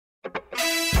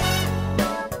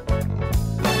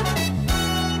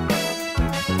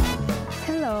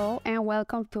and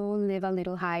welcome to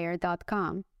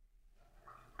livealittlehigher.com.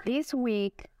 This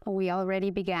week, we already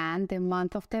began the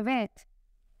month of Tevet.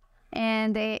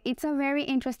 And it's a very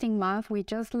interesting month. We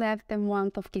just left the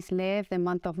month of Kislev, the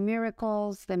month of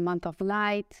miracles, the month of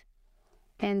light.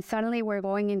 And suddenly we're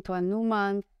going into a new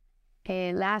month.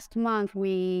 Last month,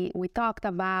 we talked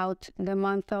about the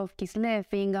month of Kislev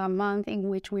being a month in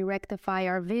which we rectify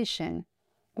our vision,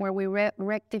 where we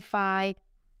rectify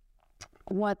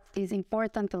what is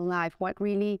important in life, what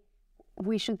really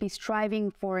we should be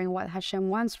striving for and what Hashem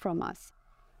wants from us.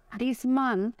 This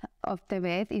month of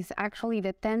Tevet is actually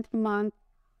the 10th month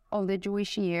of the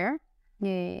Jewish year.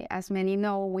 As many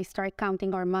know, we start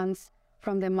counting our months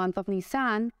from the month of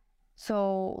Nisan.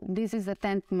 So this is the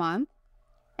 10th month.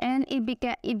 And it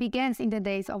begins in the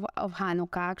days of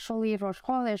Hanukkah. Actually, Rosh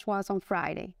Chodesh was on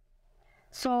Friday.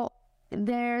 So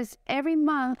every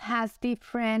month has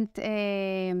different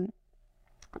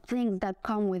things that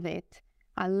come with it.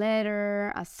 A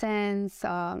letter, a sense,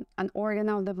 an organ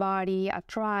of the body, a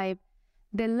tribe.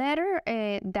 The letter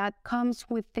that comes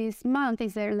with this month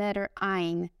is the letter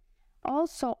Ain.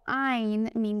 Also, Ain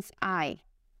means eye.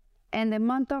 And the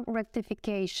month of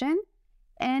rectification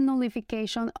and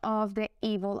nullification of the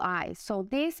evil eye. So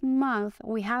this month,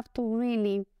 we have to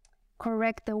really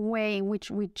correct the way in which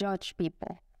we judge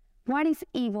people. What is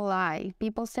evil eye?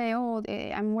 People say, oh,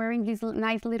 I'm wearing this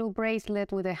nice little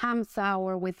bracelet with a hamsa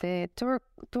or with a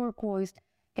turquoise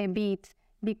bead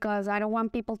because I don't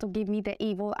want people to give me the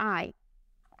evil eye.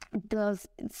 Does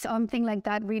something like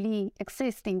that really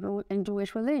exist in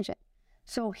Jewish religion?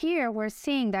 So here we're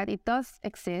seeing that it does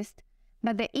exist,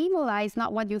 but the evil eye is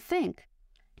not what you think.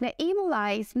 The evil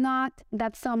eye is not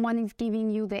that someone is giving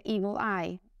you the evil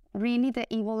eye. Really, the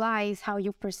evil eye is how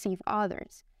you perceive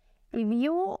others. If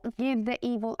you give the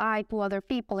evil eye to other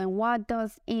people, and what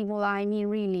does evil eye mean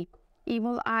really?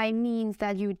 Evil eye means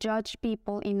that you judge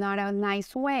people in not a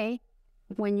nice way,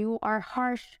 when you are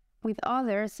harsh with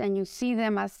others and you see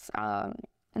them as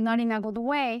not in a good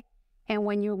way, and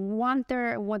when you want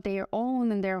what they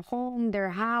own and their home, their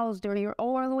house, you're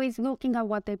always looking at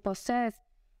what they possess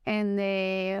and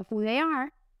who they are,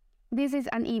 this is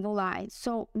an evil eye.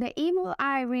 So the evil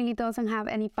eye really doesn't have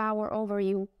any power over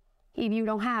you if you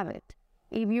don't have it.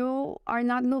 If you are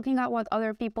not looking at what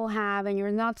other people have and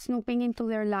you're not snooping into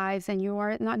their lives and you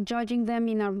are not judging them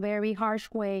in a very harsh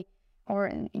way, or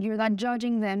you're not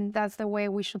judging them, that's the way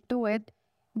we should do it,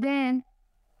 then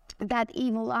that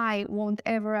evil eye won't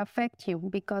ever affect you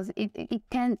because it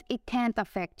can't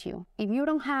affect you. If you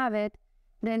don't have it,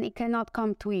 then it cannot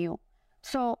come to you.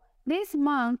 So this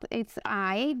month, it's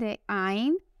the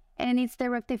Ain, and it's the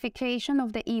rectification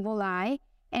of the evil eye.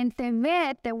 And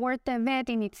Tevet, the word Tevet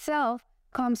in itself,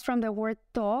 comes from the word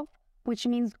Tov, which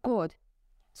means good.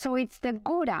 So it's the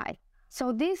good eye.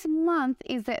 So this month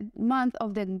is the month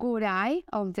of the good eye,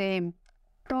 of the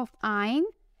Tov Ain,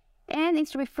 and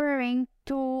it's referring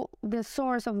to the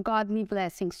source of godly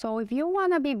blessings. So if you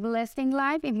want to be blessed in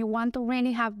life, if you want to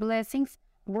really have blessings,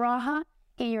 bracha,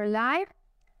 in your life,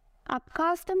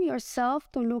 accustom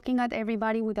yourself to looking at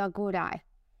everybody with a good eye.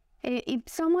 If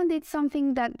someone did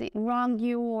something that wronged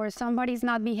you, or somebody's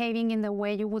not behaving in the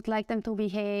way you would like them to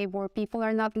behave, or people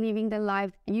are not living the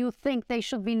life you think they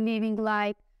should be living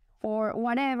life, or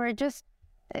whatever, just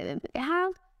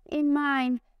have in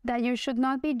mind that you should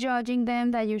not be judging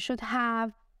them, that you should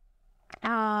have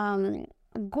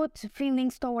good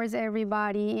feelings towards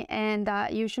everybody, and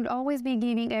that you should always be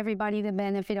giving everybody the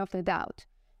benefit of the doubt.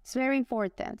 It's very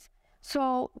important.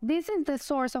 So this is the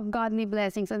source of godly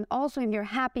blessings, and also if you're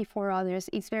happy for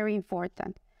others, it's very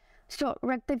important. So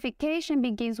rectification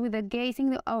begins with the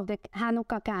gazing of the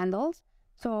Hanukkah candles.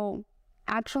 So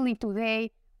actually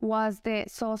today was the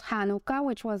Sos Hanukkah,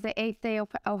 which was the 8th day of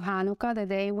Hanukkah, the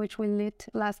day in which we lit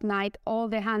last night all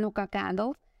the Hanukkah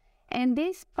candles. And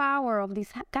this power of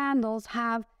these candles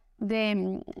have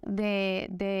the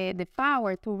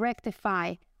power to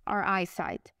rectify our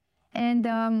eyesight. And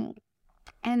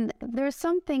there's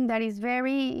something that is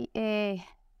very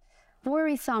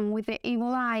worrisome with the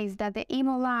evil eyes, that the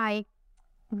evil eye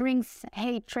brings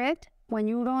hatred. When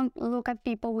you don't look at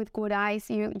people with good eyes,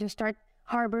 you start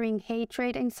harboring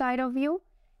hatred inside of you.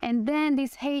 And then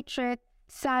this hatred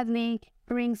sadly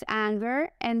brings anger.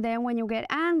 And then when you get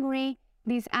angry,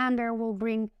 this anger will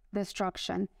bring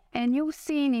destruction. And you've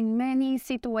seen in many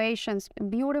situations,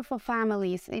 beautiful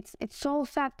families, it's so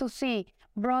sad to see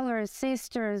brothers,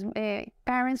 sisters,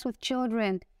 parents with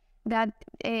children, that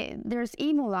there's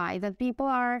evil eye, that people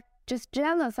are just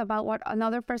jealous about what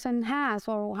another person has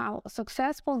or how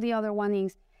successful the other one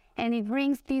is. And it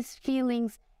brings these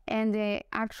feelings, and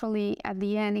actually at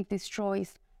the end it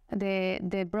destroys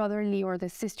the brotherly or the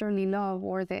sisterly love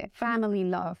or the family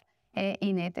love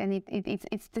in it, and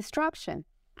it's destruction.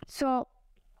 So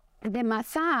the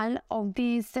masal of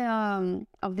this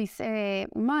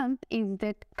month is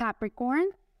the Capricorn,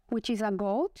 which is a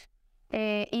goat.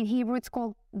 In Hebrew, it's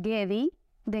called Gedi,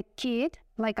 the kid,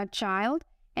 like a child,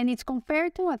 and it's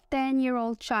compared to a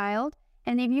 10-year-old child.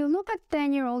 And if you look at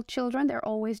 10-year-old children, they're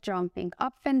always jumping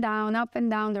up and down, up and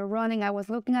down. They're running. I was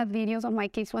looking at videos of my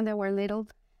kids when they were little,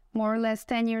 more or less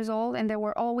 10 years old, and they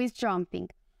were always jumping.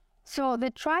 So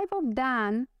the tribe of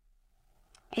Dan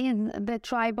is the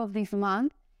tribe of this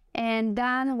month. And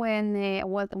Dan, when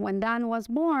Dan was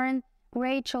born,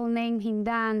 Rachel named him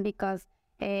Dan because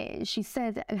she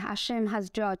said, Hashem has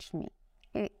judged me.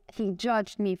 He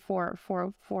judged me for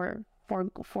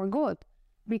good,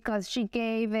 because she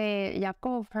gave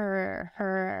Yaakov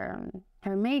her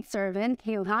maidservant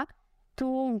Hilha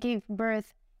to give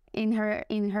birth in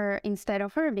her instead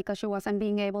of her, because she wasn't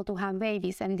being able to have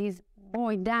babies. And this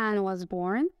boy Dan was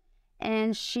born,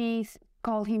 and she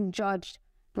called him judged,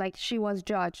 like she was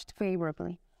judged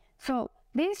favorably. So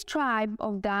this tribe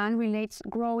of Dan relates a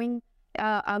growing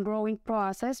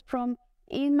process from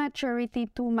immaturity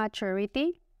to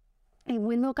maturity. If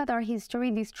we look at our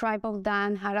history, this tribe of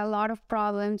Dan had a lot of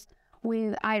problems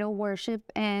with idol worship,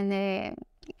 and they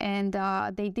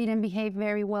didn't behave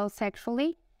very well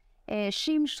sexually.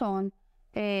 Shimshon,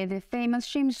 the famous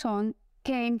Shimshon,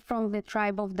 came from the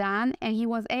tribe of Dan, and he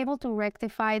was able to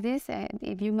rectify this.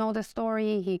 If you know the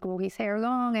story, he grew his hair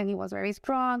long, and he was very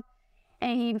strong,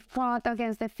 and he fought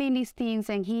against the Philistines,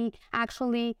 and he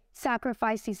actually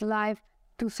sacrificed his life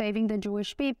to saving the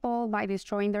Jewish people by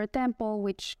destroying their temple,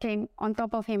 which came on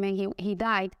top of him, and he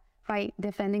died by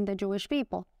defending the Jewish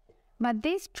people. But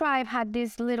this tribe had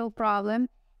this little problem,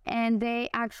 and they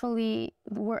actually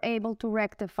were able to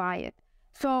rectify it.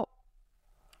 So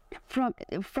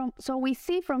so we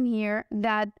see from here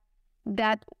that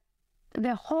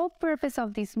the whole purpose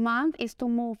of this month is to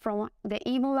move from the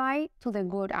evil eye to the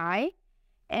good eye.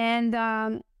 And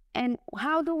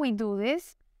how do we do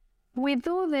this? We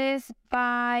do this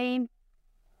by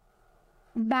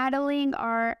battling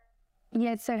our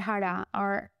Yetzer Hara,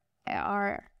 our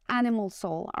animal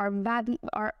soul, our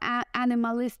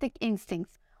animalistic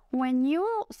instincts. When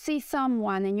you see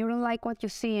someone and you don't like what you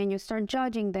see and you start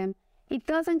judging them, it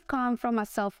doesn't come from a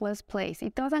selfless place.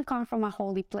 It doesn't come from a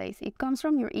holy place. It comes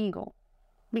from your ego.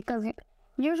 Because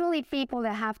usually people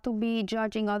that have to be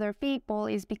judging other people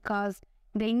is because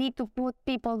they need to put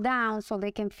people down so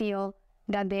they can feel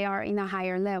that they are in a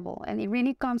higher level. And it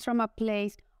really comes from a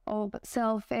place of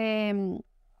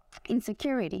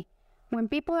self-insecurity. When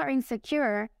people are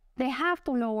insecure, they have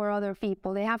to lower other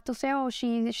people. They have to say, oh,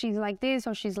 she's like this,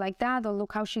 or she's like that, or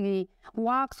look how she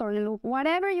walks, or look,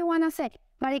 whatever you want to say.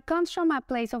 But it comes from a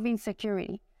place of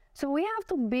insecurity. So we have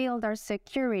to build our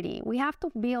security. We have to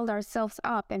build ourselves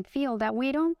up and feel that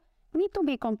we don't need to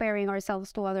be comparing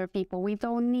ourselves to other people. We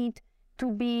don't need to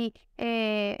be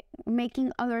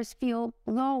making others feel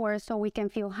lower so we can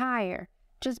feel higher.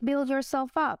 Just build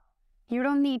yourself up. You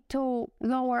don't need to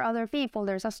lower other people.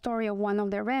 There's a story of one of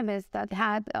the Rebbes that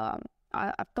had a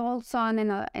tall son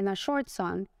and a short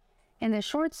son. And the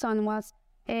short son was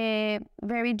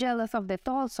very jealous of the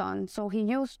tall son. So he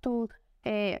used to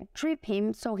trip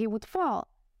him so he would fall.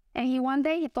 And one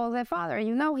day he told the father,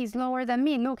 you know, he's lower than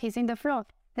me. Look, he's in the floor.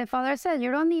 The father said,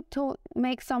 you don't need to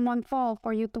make someone fall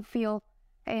for you to feel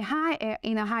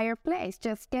in a higher place.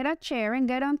 Just get a chair and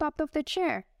get on top of the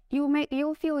chair.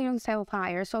 You'll feel yourself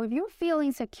higher. So if you feel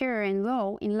insecure and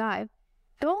low in life,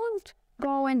 don't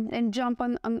go and jump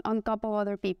on top of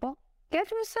other people. Get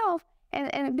yourself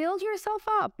and build yourself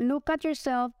up. Look at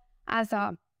yourself as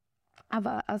a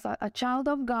child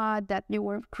of God, that you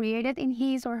were created in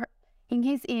His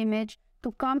image,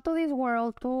 to come to this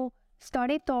world to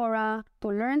study Torah, to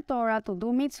learn Torah, to do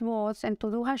mitzvot, and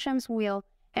to do Hashem's will.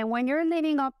 And when you're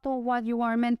living up to what you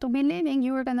are meant to be living,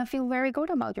 you are going to feel very good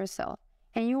about yourself.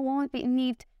 And you won't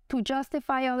need to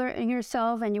justify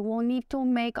yourself, and you won't need to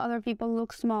make other people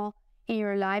look small in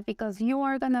your life, because you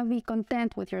are going to be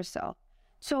content with yourself.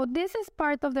 So this is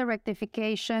part of the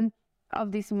rectification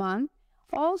of this month.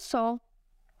 Also,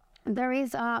 there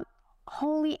is a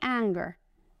holy anger.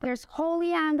 There's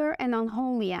holy anger and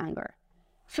unholy anger.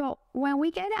 So when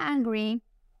we get angry,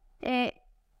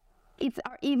 it's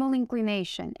our evil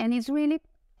inclination, and it's really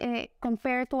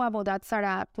compared to Avodat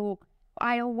Zarah, to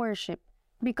idol worship,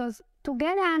 because to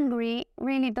get angry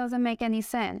really doesn't make any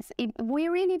sense. If we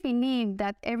really believe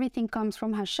that everything comes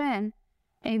from Hashem,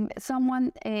 if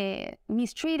someone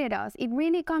mistreated us, it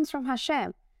really comes from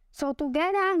Hashem. So to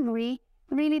get angry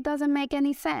really doesn't make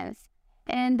any sense.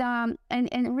 And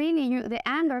really, the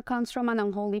anger comes from an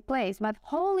unholy place. But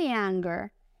holy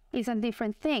anger is a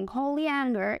different thing. Holy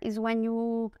anger is when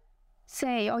you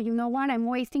say, oh, you know what, I'm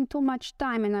wasting too much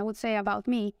time, and I would say about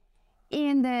me,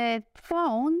 in the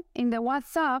phone, in the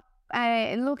WhatsApp,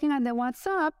 looking at the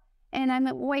WhatsApp, and I'm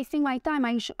wasting my time.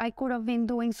 I could have been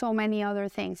doing so many other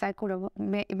things. I could have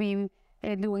been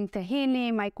doing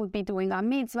Tehillim, I could be doing a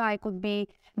mitzvah, I could be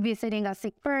visiting a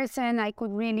sick person, I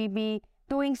could really be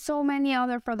doing so many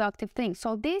other productive things.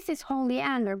 So this is holy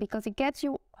anger because it gets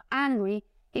you angry.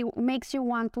 It makes you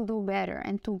want to do better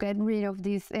and to get rid of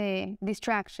these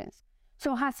distractions.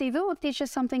 So Hasidut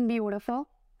teaches something beautiful.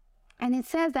 And it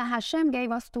says that Hashem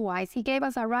gave us two eyes. He gave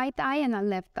us a right eye and a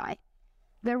left eye.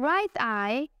 The right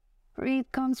eye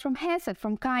comes from Hesed,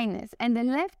 from kindness. And the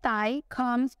left eye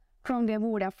comes from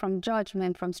Gevura, from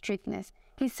judgment, from strictness.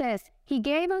 He says he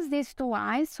gave us these two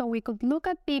eyes so we could look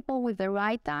at people with the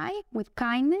right eye, with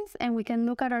kindness, and we can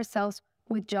look at ourselves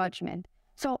with judgment.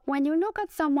 So when you look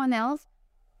at someone else,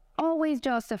 always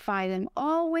justify them.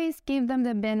 Always give them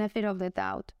the benefit of the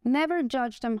doubt. Never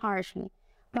judge them harshly.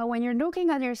 But when you're looking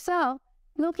at yourself,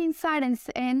 look inside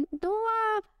and do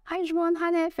a Hashbon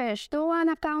HaNefesh, do an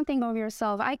accounting of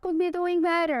yourself. I could be doing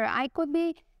better. I could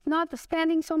be not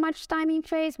spending so much time in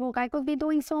Facebook. I could be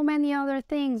doing so many other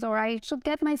things, or I should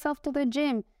get myself to the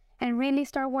gym and really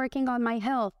start working on my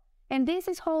health. And this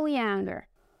is holy anger.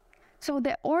 So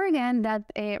the organ that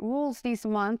rules this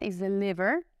month is the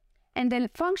liver. And the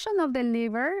function of the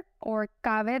liver, or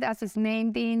kaved as it's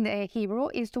named in the Hebrew,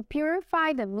 is to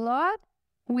purify the blood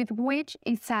with which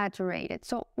it's saturated.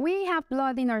 So we have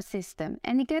blood in our system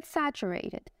and it gets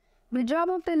saturated. The job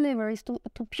of the liver is to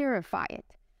purify it.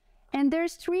 And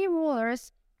there's three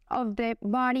rulers of the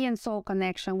body and soul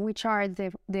connection, which are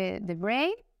the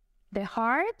brain, the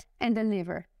heart, and the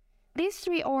liver. These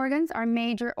three organs are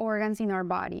major organs in our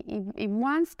body. If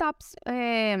one stops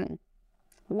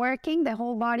working, the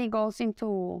whole body goes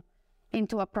into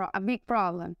a big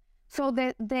problem. So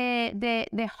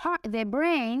the heart, the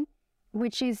brain,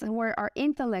 which is where our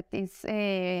intellect is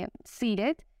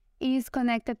seated, is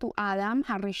connected to Adam,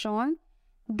 Harishon.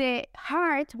 The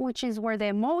heart, which is where the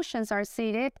emotions are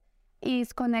seated,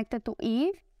 is connected to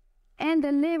Eve. And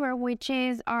the liver, which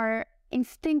is our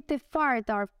instinctive part,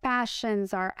 our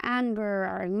passions, our anger,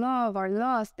 our love, our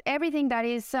lust, everything that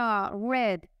is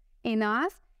red in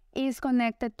us is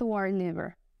connected to our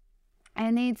liver.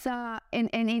 And it's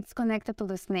connected to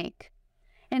the snake.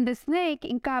 And the snake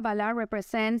in Kabbalah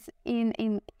represents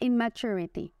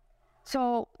immaturity.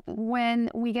 So when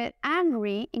we get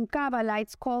angry in Kabbalah,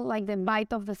 it's called like the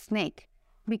bite of the snake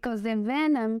because the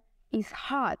venom is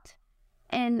hot.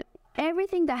 And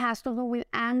everything that has to do with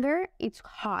anger, it's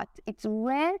hot. It's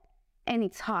red and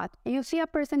it's hot. You see a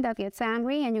person that gets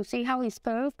angry and you see how his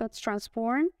face gets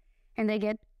transformed and they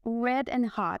get red and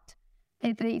hot.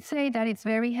 And they say that it's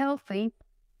very healthy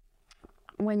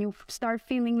when you start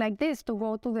feeling like this to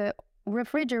go to the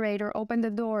refrigerator, open the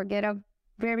door, get a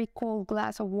very cold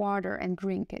glass of water and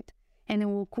drink it. And it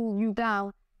will cool you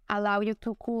down, allow you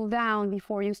to cool down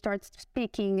before you start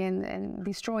speaking and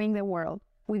destroying the world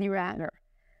with your anger.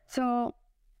 So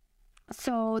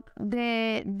the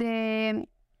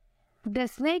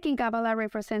snake in Kabbalah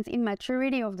represents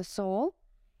immaturity of the soul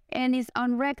and is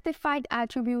unrectified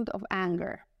attribute of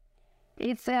anger.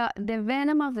 It's the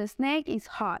venom of the snake is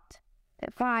hot, the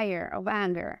fire of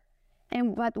anger.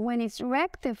 But when it's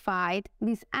rectified,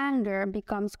 this anger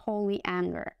becomes holy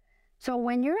anger. So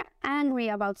when you're angry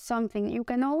about something, you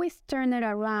can always turn it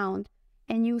around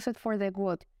and use it for the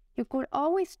good. You could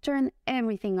always turn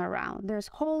everything around. There's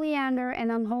holy anger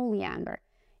and unholy anger.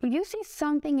 If you see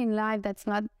something in life that's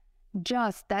not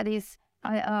just, that is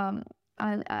an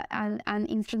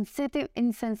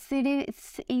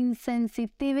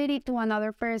insensitivity to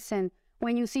another person,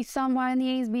 when you see someone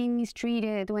is being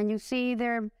mistreated, when you see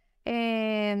they're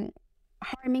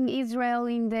harming Israel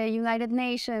in the United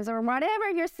Nations, or whatever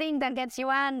you're seeing that gets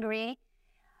you angry,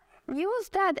 use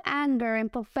that anger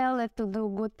and propel it to do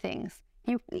good things.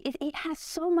 It has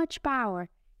so much power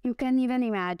you can't even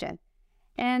imagine.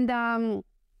 And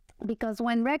because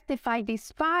when rectified,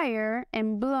 this fire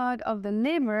and blood of the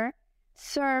liver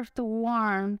serve to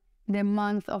warm the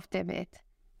month of Tebet.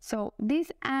 So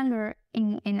this anger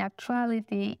in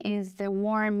actuality is the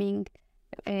warming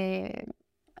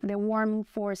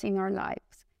force in our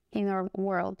lives, in our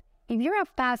world. If you're a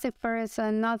passive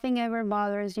person, nothing ever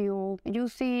bothers you. You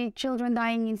see children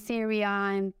dying in Syria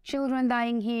and children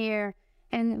dying here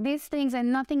and these things,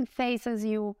 and nothing phases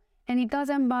you and it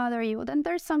doesn't bother you, then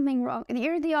there's something wrong.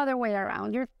 You're the other way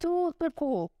around. You're too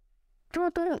cool,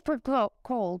 too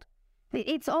cold.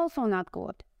 It's also not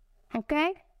good.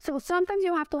 Okay? So sometimes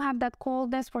you have to have that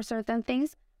coldness for certain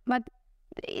things, but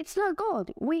it's not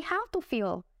good. We have to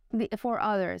feel for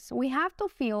others. We have to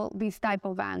feel this type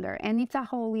of anger, and it's a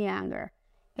holy anger.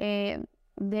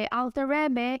 The Alter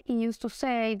Rebbe, he used to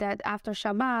say that after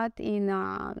Shabbat, in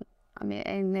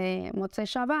Motzei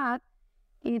Shabbat,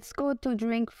 it's good to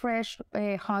drink fresh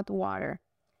hot water.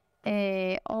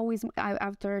 Always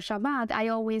after Shabbat, I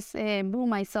always brew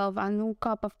myself a new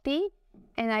cup of tea,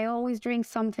 and I always drink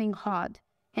something hot.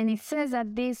 And it says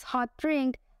that this hot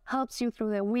drink helps you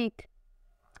through the week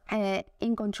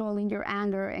in controlling your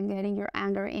anger and getting your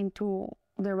anger into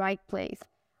the right place.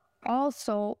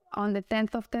 Also, on the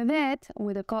 10th of Tevet,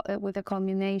 with the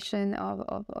culmination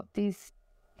of these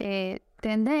 10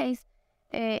 days,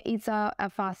 it's a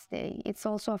fast day. It's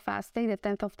also a fast day, the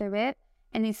 10th of Tevet.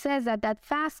 And it says that that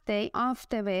fast day of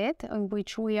Tevet, in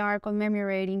which we are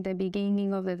commemorating the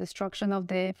beginning of the destruction of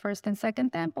the first and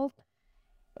second temple,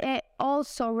 it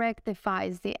also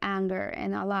rectifies the anger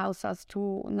and allows us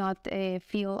to not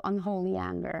feel unholy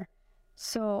anger.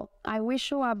 So I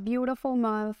wish you a beautiful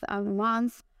month, a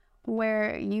month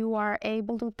where you are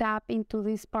able to tap into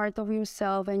this part of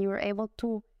yourself and you're able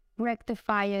to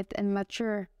rectify it and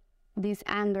mature this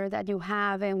anger that you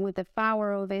have, and with the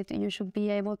power of it, you should be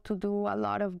able to do a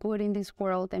lot of good in this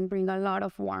world and bring a lot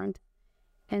of warmth.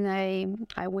 And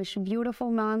I wish a beautiful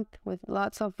month with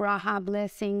lots of bracha,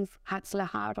 blessings,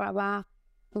 hatzlacha rabah,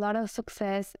 a lot of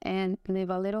success, and live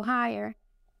a little higher.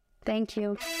 Thank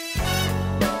you.